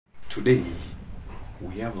Today,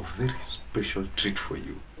 we have a very special treat for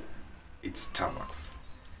you. It's Termux.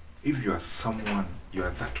 If you are someone, you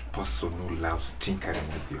are that person who loves tinkering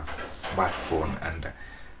with your smartphone and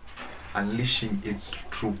unleashing its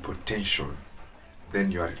true potential, then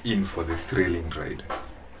you are in for the thrilling ride.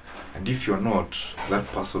 And if you're not that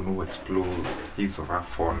person who explores his or her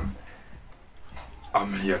phone,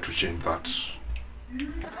 I'm here to change that. Wait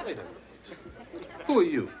a minute. Who are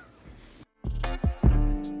you?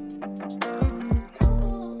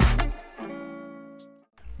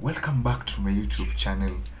 Welcome back to my YouTube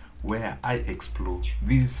channel where I explore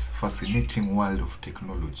this fascinating world of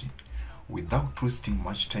technology. Without wasting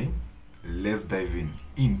much time, let's dive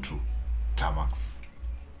into Termux.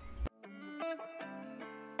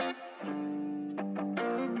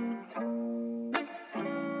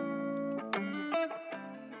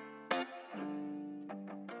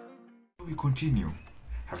 We continue.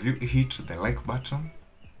 Have you hit the like button?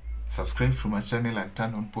 Subscribe to my channel and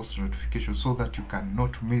turn on post notifications so that you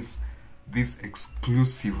cannot miss this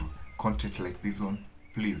exclusive content like this one.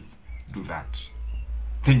 Please do that.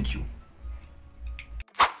 Thank you.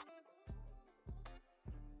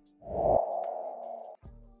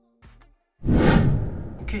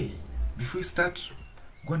 Okay, before we start,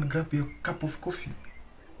 go and grab your cup of coffee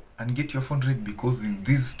and get your phone ready, because in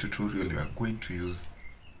this tutorial you are going to use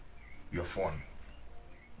your phone.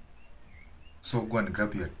 So go and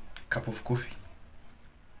grab your cup of coffee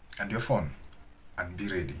and your phone and be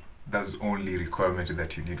ready. That's the only requirement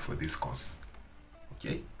that you need for this course.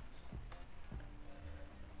 Okay?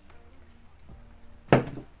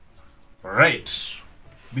 Right.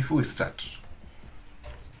 Before we start,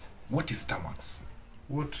 what is Termux?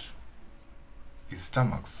 What is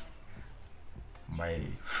Termux? My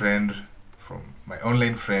friend from my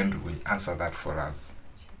online friend will answer that for us,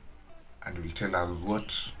 and will tell us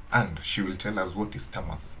what, and she will tell us what is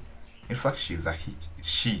Termux. In fact, she's a he. It's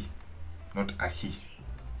she, not a he.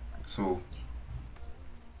 So,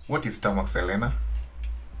 what is Termux, Elena?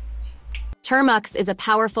 Termux is a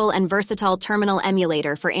powerful and versatile terminal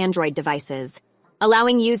emulator for Android devices,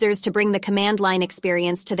 allowing users to bring the command line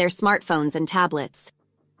experience to their smartphones and tablets.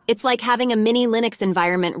 It's like having a mini Linux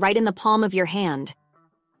environment right in the palm of your hand.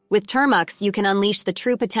 With Termux, you can unleash the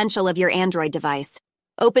true potential of your Android device,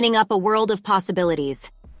 opening up a world of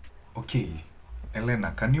possibilities. Okay,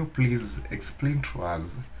 Elena, can you please explain to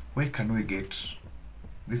us where can we get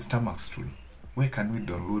this Termux tool? Where can we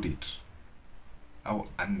download it?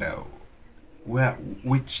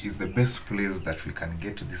 Which is the best place that we can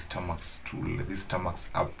get this Termux tool, this Termux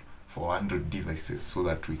app for Android devices, so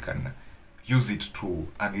that we can use it to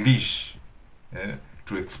unleash,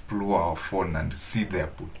 to explore our phone and see their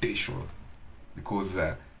potential, because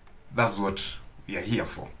that's what we are here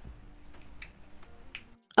for.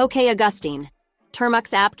 Okay, Augustine.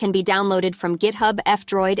 Termux app can be downloaded from GitHub,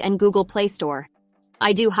 F-Droid, and Google Play Store.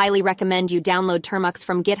 I do highly recommend you download Termux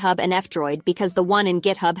from GitHub and F-Droid because the one in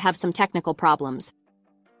GitHub have some technical problems.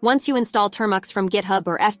 Once you install Termux from GitHub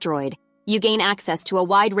or F-Droid, you gain access to a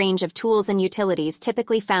wide range of tools and utilities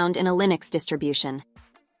typically found in a Linux distribution.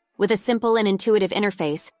 With a simple and intuitive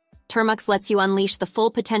interface, Termux lets you unleash the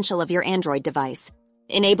full potential of your Android device,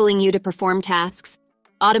 enabling you to perform tasks,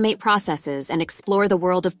 automate processes, and explore the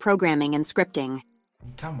world of programming and scripting.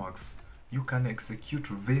 In Termux, you can execute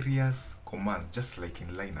various commands just like in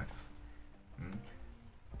Linux.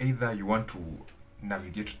 Either you want to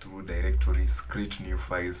navigate through directories, create new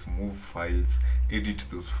files, move files, edit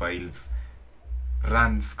those files,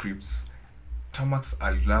 run scripts. Termux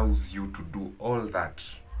allows you to do all that.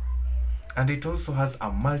 And it also has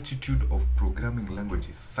a multitude of programming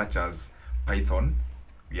languages such as Python,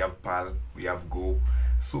 we have Perl, we have Go.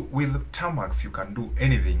 So with Termux, you can do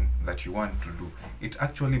anything that you want to do. It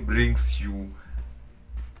actually brings you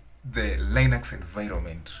the Linux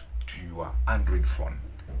environment to your Android phone.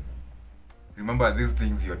 Remember, these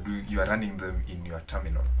things you are running them in your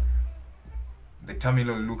terminal. The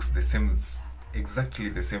terminal looks the same, exactly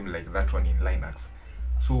the same like that one in Linux.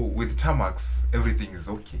 So with Termux, everything is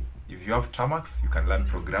okay. If you have Termux, you can learn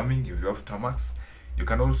programming. If you have Termux, you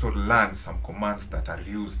can also learn some commands that are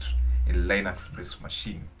used in Linux-based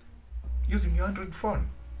machine using your Android phone.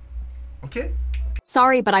 Okay?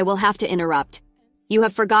 Sorry, but I will have to interrupt. You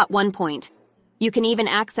have forgot one point. You can even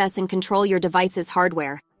access and control your device's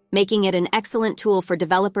hardware, making it an excellent tool for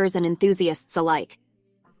developers and enthusiasts alike.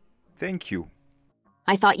 Thank you.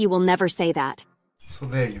 I thought you will never say that. So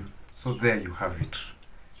there you have it.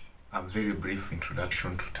 A very brief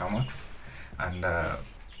introduction to Termux and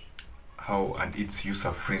its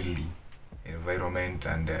user-friendly environment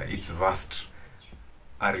and its vast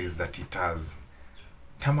arrays that it has.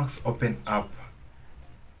 Termux open up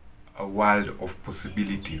a world of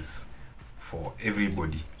possibilities for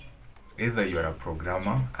everybody. Either you are a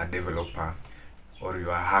programmer, a developer, or you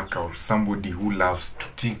are a hacker, or somebody who loves to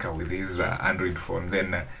tinker with his Android phone,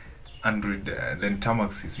 then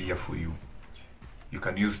Termux is here for you. You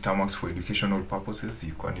can use Termux for educational purposes.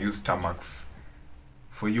 You can use Termux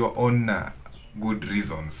for your own good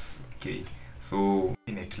reasons. Okay, so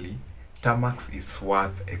definitely Termux is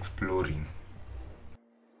worth exploring.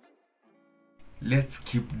 Let's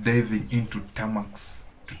keep diving into Termux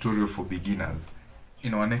tutorial for beginners.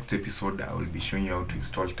 In our next episode, I will be showing you how to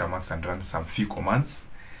install Termux and run some few commands.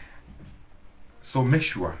 So make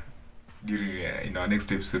sure during in our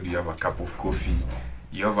next episode you have a cup of coffee,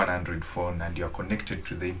 you have an Android phone, and you are connected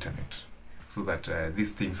to the internet, so that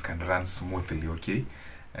these things can run smoothly. Okay,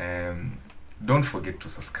 don't forget to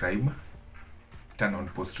subscribe, turn on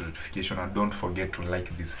post notification, and don't forget to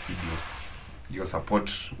like this video. Your support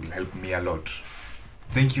will help me a lot.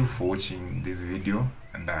 Thank you for watching this video,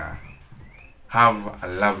 and have a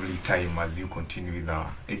lovely time as you continue with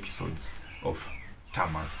our episodes of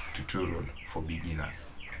Termux tutorial for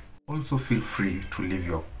beginners. Also feel free to leave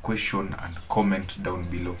your question and comment down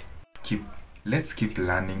below. Let's keep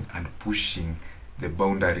learning and pushing the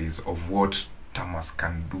boundaries of what Termux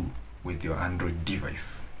can do with your Android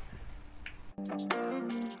device.